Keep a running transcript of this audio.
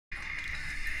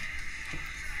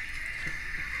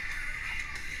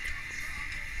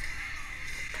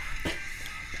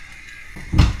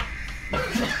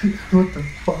What the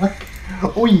fuck?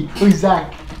 Oi,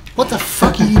 Zach. What the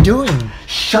fuck are you doing?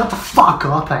 Shut the fuck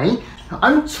up, eh?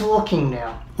 I'm talking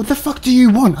now. What the fuck do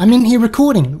you want? I'm in here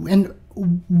recording. And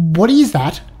what is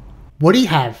that? What do you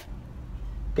have?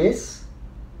 This?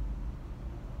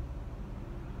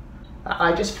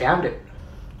 I just found it.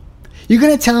 You're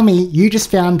gonna tell me you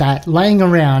just found that laying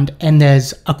around and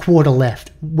there's a quarter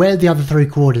left. Where are the other 3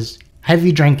 quarters? Have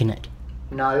you drank in it?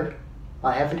 No,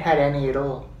 I haven't had any at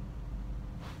all.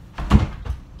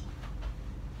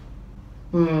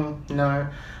 No.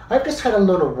 I've just had a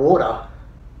lot of water.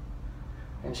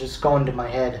 It's just gone to my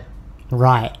head.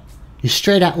 Right. You're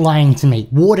straight out lying to me.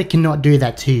 Water cannot do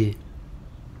that to you.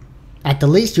 At the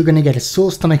least, you're gonna get a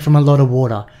sore stomach from a lot of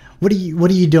water. What are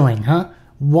you doing, huh?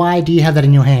 Why do you have that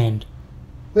in your hand?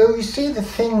 Well, you see, the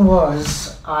thing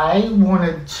was, I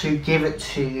wanted to give it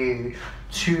to you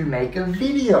to make a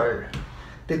video.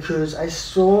 Because I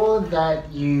saw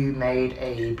that you made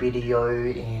a video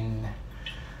in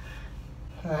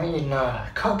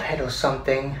Cuphead or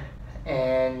something,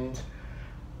 and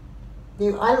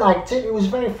I liked it. It was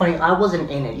very funny. I wasn't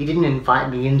in it. You didn't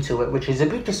invite me into it, which is a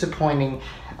bit disappointing.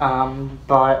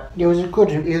 But it was a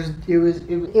good. It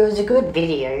was a good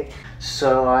video.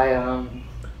 So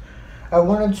I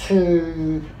wanted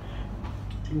to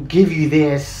give you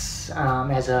this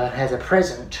as a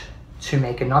present to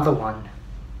make another one.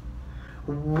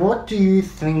 What do you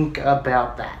think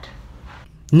about that?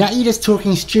 Now you're just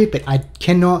talking stupid. I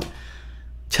cannot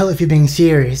tell if you're being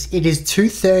serious. It is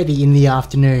 2:30 in the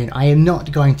afternoon. I am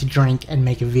not going to drink and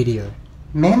make a video.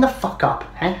 Man the fuck up,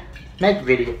 eh? Make a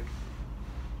video.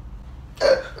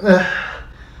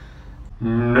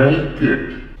 Make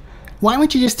it. Why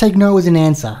won't you just take no as an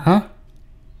answer, huh?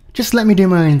 Just let me do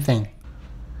my own thing.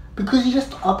 Because you're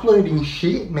just uploading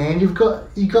shit, man. You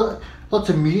got lots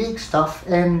of music stuff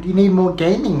and you need more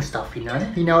gaming stuff, you know?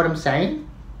 You know what I'm saying?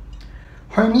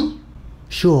 Homie?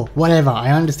 Sure, whatever.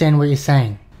 I understand what you're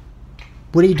saying.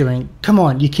 What are you doing? Come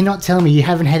on, you cannot tell me you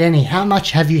haven't had any. How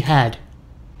much have you had?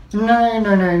 No.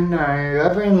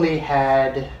 I've only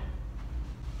had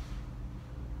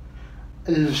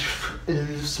a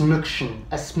smuction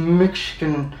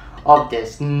of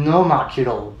this. No much at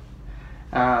all.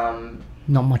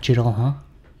 Not much at all, huh?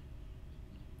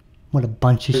 What a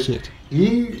bunch of shit.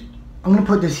 I'm gonna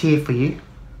put this here for you.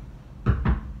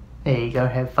 There you go,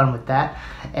 have fun with that.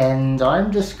 And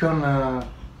I'm just gonna,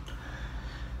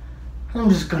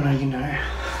 you know.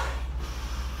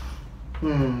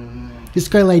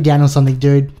 Just go lay down or something,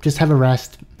 dude. Just have a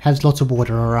rest. Have lots of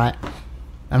water, alright?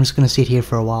 I'm just gonna sit here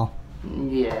for a while.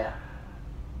 Yeah.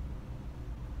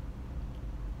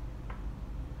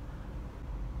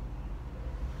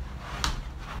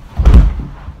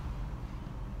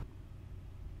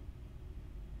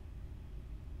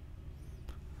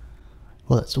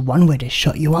 Well, that's one way to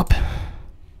shut you up.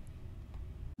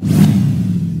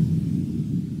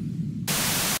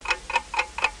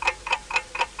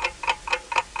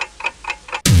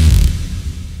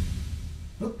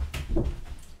 Oh,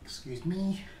 excuse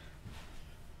me.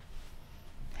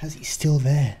 How's he still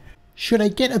there? Should I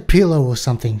get a pillow or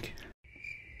something?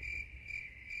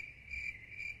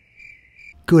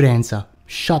 Good answer.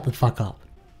 Shut the fuck up.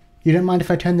 You don't mind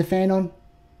if I turn the fan on?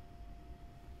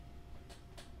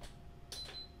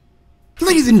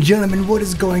 Ladies and gentlemen, what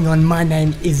is going on? My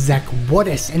name is Zach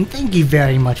Wattis, and thank you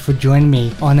very much for joining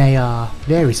me on a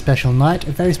very special night,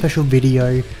 a very special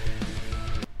video.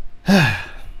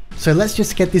 So let's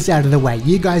just get this out of the way.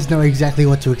 You guys know exactly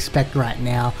what to expect right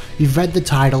now. You've read the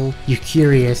title, you're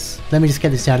curious. Let me just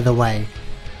get this out of the way.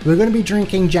 We're going to be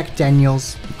drinking Jack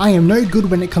Daniels. I am no good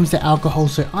when it comes to alcohol,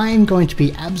 so I am going to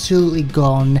be absolutely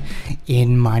gone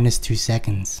in -2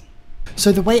 seconds.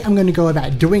 So the way I'm going to go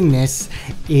about doing this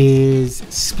is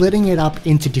splitting it up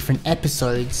into different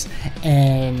episodes,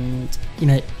 and you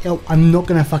know, I'm not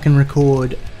going to fucking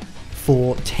record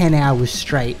for 10 hours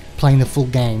straight playing the full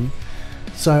game.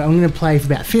 So I'm going to play for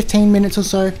about 15 minutes or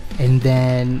so, and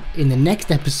then in the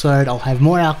next episode I'll have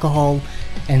more alcohol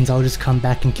and I'll just come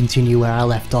back and continue where I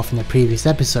left off in the previous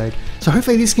episode. So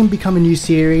hopefully this can become a new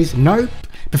series. Nope,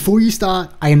 before you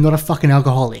start, I am not a fucking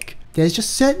alcoholic. There's just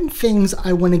certain things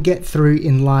I want to get through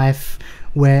in life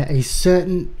where a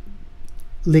certain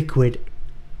liquid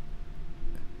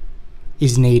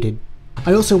is needed.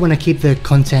 I also want to keep the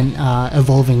content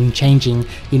evolving and changing,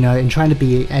 you know, and trying to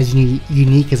be as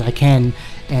unique as I can,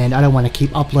 and I don't want to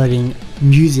keep uploading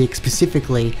music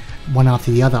specifically one after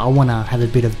the other. I want to have a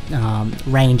bit of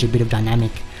range, a bit of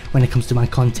dynamic when it comes to my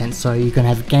content, so you can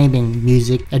have gaming,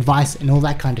 music, advice, and all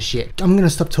that kind of shit. I'm going to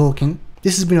stop talking.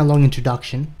 This has been a long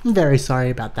introduction. I'm very sorry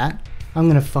about that. I'm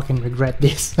gonna fucking regret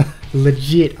this.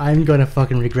 Legit, I'm gonna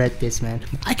fucking regret this, man.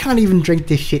 I can't even drink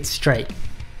this shit straight.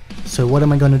 So what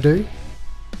am I gonna do?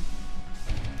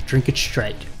 Drink it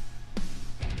straight.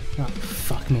 Oh,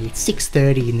 fuck me. It's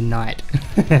 6:30 in the night.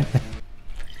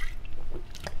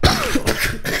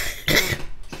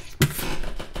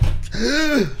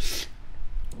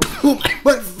 Oh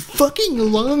my fucking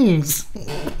lungs!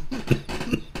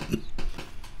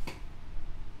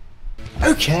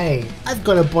 Okay, I've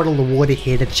got a bottle of water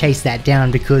here to chase that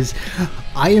down because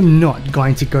I am not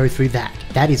going to go through that.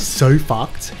 That is so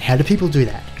fucked. How do people do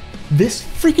that? This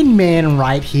freaking man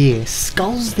right here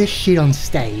skulls this shit on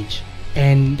stage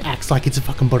and acts like it's a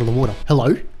fucking bottle of water.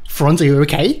 Hello? Franz, are you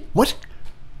okay? What?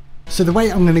 So the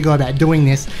way I'm gonna go about doing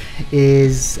this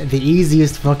is the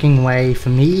easiest fucking way for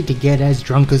me to get as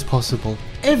drunk as possible.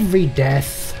 Every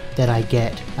death that I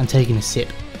get, I'm taking a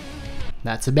sip.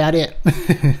 That's about it.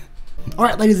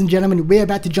 Alright, ladies and gentlemen, we're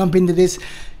about to jump into this.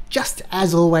 Just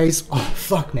as always, oh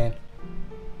fuck man.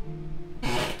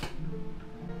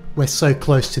 We're so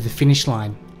close to the finish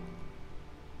line.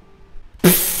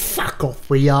 Fuck off,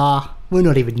 we are. We're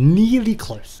not even nearly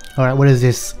close. Alright, what is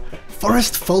this?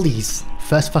 Forest Follies.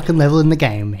 First fucking level in the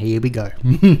game. Here we go.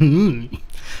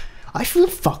 I feel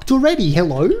fucked already,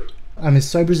 hello? I'm as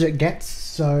sober as it gets,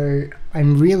 so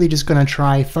I'm really just gonna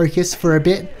try focus for a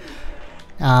bit.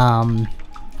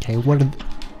 Okay, what are...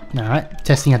 Alright,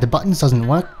 testing out the buttons doesn't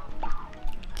work.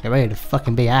 Get ready to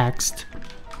fucking be axed.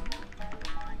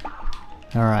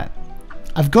 Alright.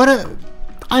 I've got a...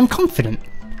 I'm confident.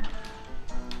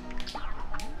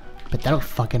 But that'll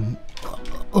fucking...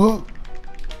 Oh.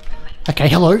 Okay,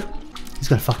 hello. He's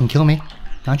gonna fucking kill me,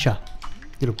 aren't ya?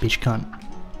 Little bitch cunt.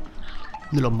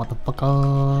 Little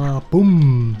motherfucker.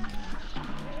 Boom.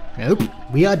 Nope,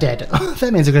 we are dead.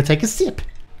 That means I'm gonna take a sip.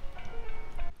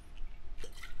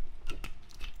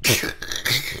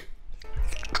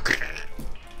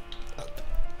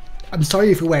 I'm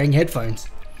sorry if you're wearing headphones.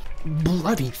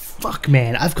 Bloody fuck,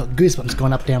 man. I've got goosebumps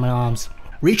going up down my arms.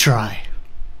 Retry.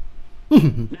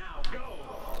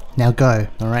 Now go.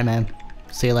 Alright, man.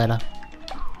 See you later.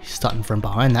 He's starting from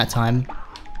behind that time.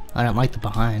 I don't like the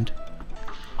behind.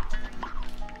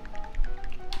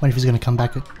 What if he's gonna come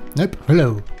back? Nope.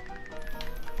 Hello.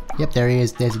 Yep, there he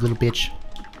is. There's a little bitch.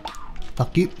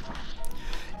 Fuck you.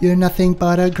 You're nothing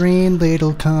but a green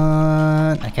little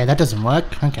cunt. Okay, that doesn't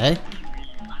work. Okay.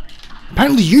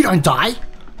 Apparently you don't die.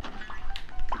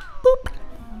 Boop.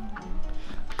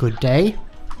 Good day.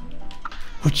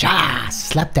 Woocha!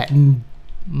 Slap that.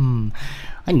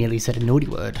 I nearly said a naughty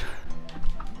word.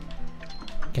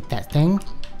 Get that thing.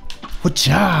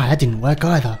 Woocha! That didn't work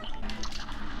either.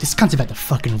 This cunt's about to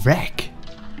fucking wreck.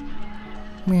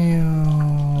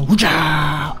 Meow.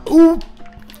 Woocha! Ooh!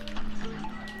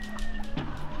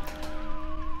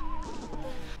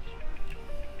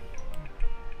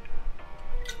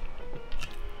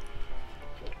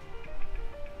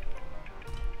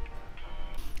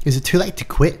 Is it too late to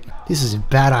quit? This is a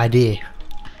bad idea.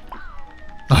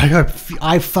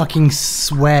 I fucking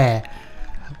swear.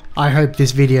 I hope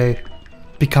this video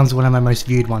becomes one of my most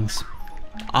viewed ones.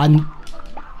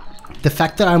 The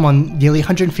fact that I'm on nearly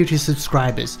 150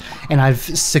 subscribers and I've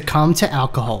succumbed to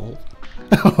alcohol.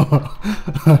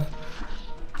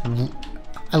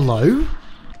 Hello?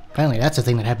 Apparently that's a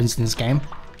thing that happens in this game.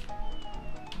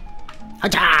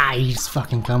 He's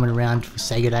fucking coming around for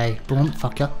say good day. Boom,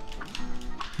 fuck ya.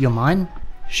 You're mine.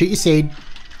 Shoot your seed.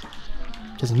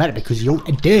 Doesn't matter because you're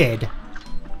dead.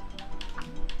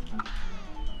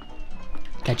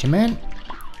 Gotcha, man.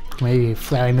 Maybe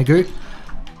Flowery Magoo.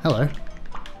 Hello.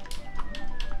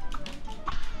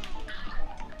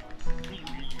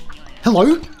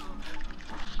 Hello?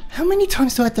 How many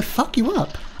times do I have to fuck you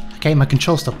up? Okay, my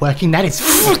control stopped working. That is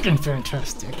fucking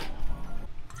fantastic.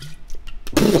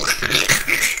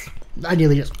 I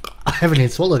haven't even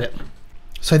swallowed it.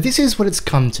 So this is what it's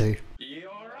come to.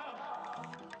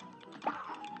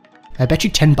 I bet you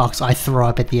 $10 I throw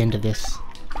up at the end of this.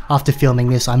 After filming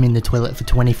this, I'm in the toilet for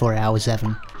 24 hours,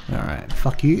 Evan. Alright,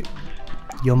 fuck you.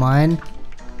 You're mine.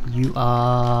 You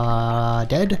are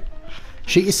dead.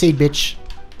 Shoot your seed, bitch.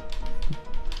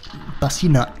 Bust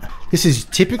your nut. This is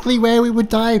typically where we would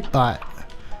die, but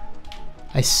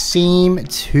I seem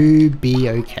to be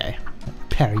okay.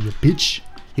 Parry, you bitch.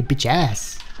 You bitch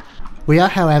ass. We are,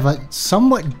 however,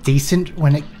 somewhat decent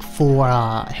for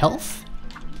health.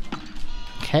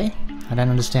 Okay, I don't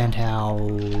understand how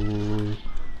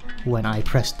when I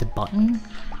press the button.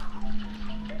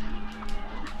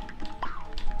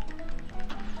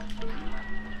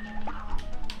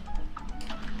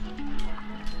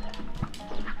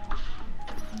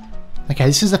 Okay,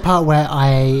 this is the part where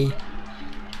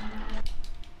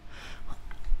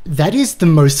That is the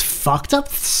most fucked up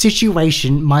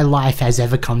situation my life has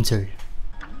ever come to.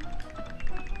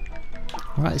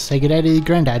 Alright, say good day to your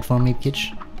granddad for me,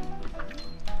 bitch.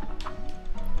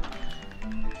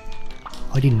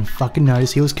 I didn't fucking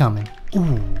notice he was coming.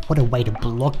 Ooh, what a way to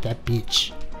block that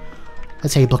bitch.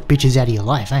 That's how you block bitches out of your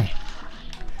life, eh?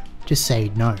 Just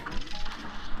say no.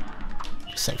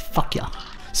 Just say fuck ya.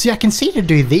 See, I can see to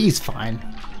do these fine.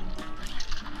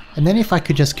 And then if I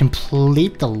could just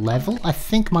complete the level, I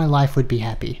think my life would be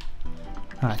happy.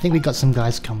 Alright, I think we got some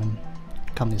guys coming.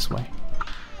 Come this way.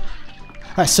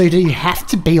 Alright, so do you have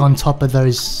to be on top of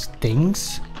those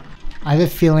things? I have a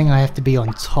feeling I have to be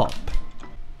on top.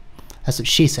 That's what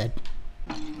she said.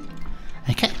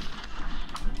 Okay.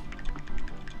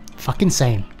 Fucking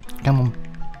same. Come on.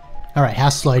 Alright, how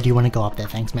slow do you want to go up there?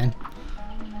 Thanks, man.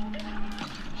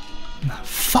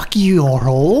 Fuck you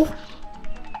all.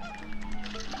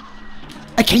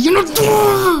 Okay, you're not.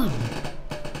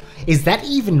 Is that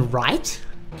even right?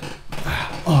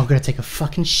 Oh, I'm gonna take a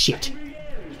fucking shit.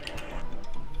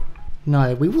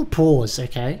 No, we will pause,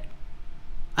 okay?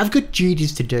 I've got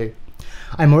duties to do.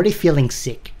 I'm already feeling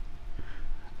sick.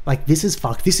 Like, this is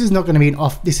fucked. This is not gonna be an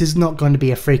off. This is not going to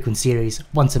be a frequent series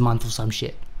once a month or some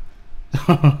shit.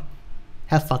 How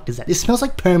fucked is that? This smells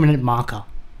like permanent marker.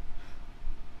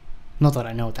 Not that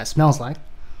I know what that smells like.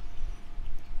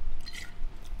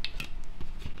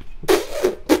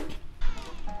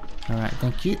 Alright,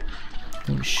 thank you.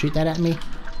 Don't shoot that at me.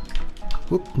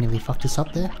 Whoop, nearly fucked us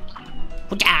up there.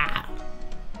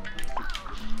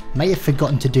 May have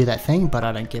forgotten to do that thing, but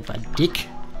I don't give a dick.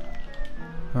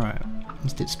 Alright,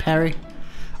 let's do this parry.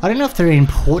 I don't know if they're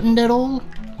important at all.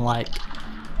 Like,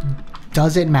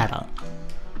 does it matter?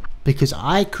 Because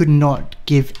I could not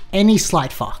give any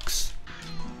slight fucks.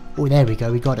 Oh, there we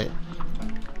go, we got it.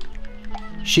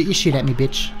 Shoot your shit at me,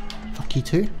 bitch. Fuck you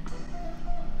too.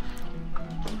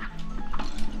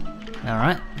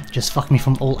 Alright, just fuck me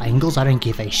from all angles, I don't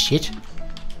give a shit.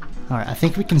 Alright, I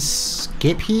think we can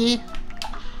skip here.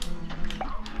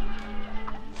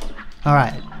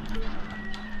 Alright.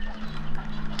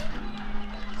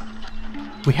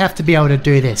 We have to be able to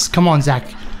do this. Come on,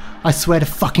 Zach. I swear to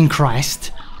fucking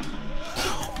Christ.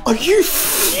 Are you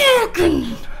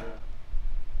fucking...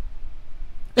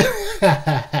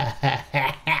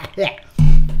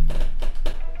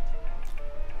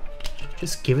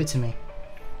 Just give it to me.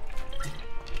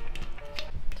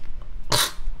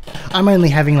 I'm only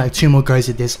having like 2 more goes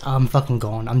at this. I'm fucking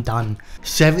gone. I'm done.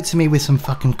 Serve it to me with some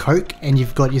fucking coke and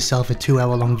you've got yourself a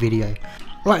 2-hour long video.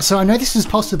 Right, so I know this is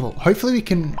possible. Hopefully we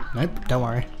can... Nope, don't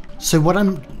worry. So what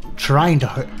I'm trying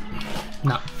to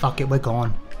Nah, fuck it, we're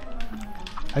gone.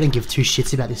 I don't give 2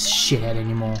 shits about this shithead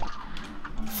anymore.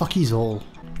 Fuck yous all.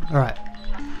 Alright.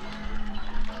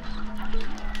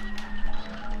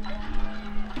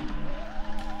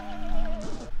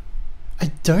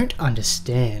 I don't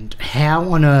understand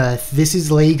how on earth this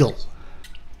is legal.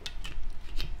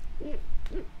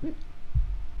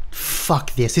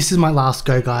 Fuck this. This is my last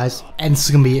go, guys. And this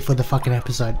is gonna be it for the fucking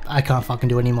episode. I can't fucking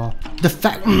do it anymore. The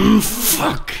fact...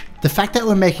 fuck. The fact that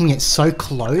we're making it so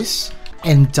close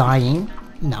and dying...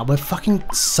 Nah, we fucking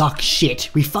suck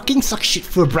shit. We fucking suck shit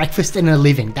for a breakfast and a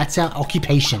living. That's our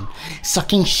occupation.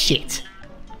 Sucking shit.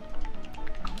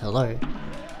 Hello.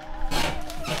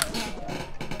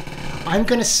 I'm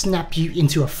gonna snap you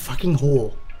into a fucking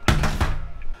whore.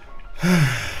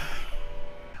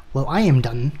 Well, I am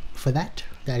done for that.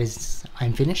 That is,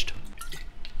 I'm finished.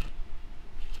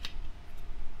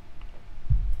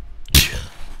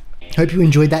 Hope you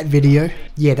enjoyed that video.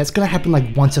 Yeah, that's gonna happen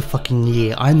like once a fucking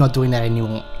year. I'm not doing that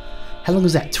anymore. How long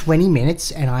was that? 20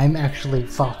 minutes and I'm actually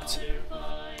fucked.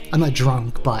 I'm not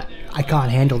drunk, but I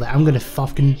can't handle that. I'm gonna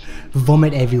fucking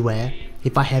vomit everywhere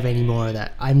if I have any more of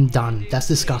that. I'm done. That's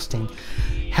disgusting.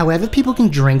 However people can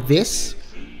drink this,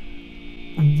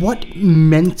 what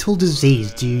mental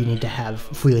disease do you need to have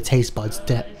for your taste buds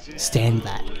to stand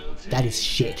that? That is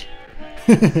shit.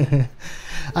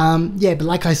 Yeah, but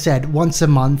like I said, once a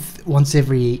month, once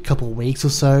every couple of weeks or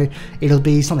so, it'll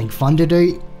be something fun to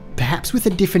do, perhaps with a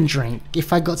different drink.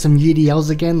 If I got some UDLs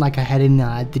again, like I had in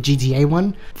the GTA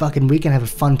one, fucking we can have a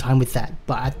fun time with that.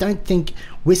 But I don't think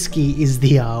whiskey is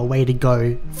the way to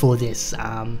go for this.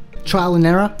 Trial and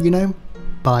error, you know?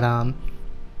 But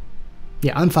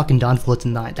yeah, I'm fucking done for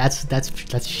tonight.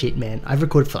 That's shit, man. I've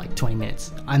recorded for like 20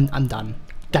 minutes. I'm done.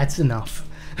 That's enough.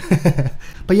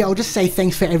 But yeah, I'll just say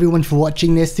thanks for everyone for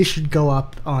watching this. This should go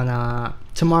up on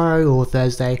tomorrow or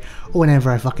Thursday or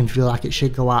whenever I fucking feel like it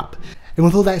should go up. And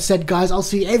with all that said, guys, I'll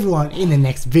see everyone in the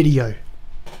next video.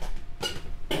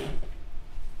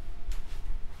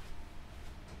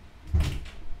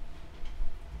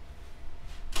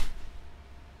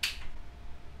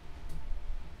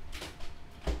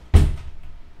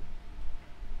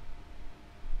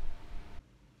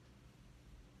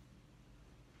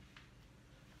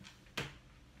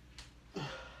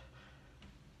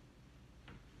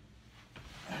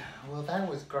 Well, that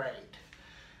was great.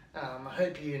 I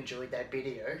hope you enjoyed that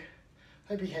video.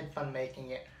 Hope you had fun making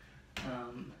it.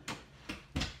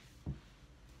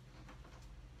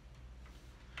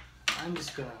 I'm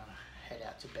just gonna head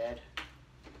out to bed.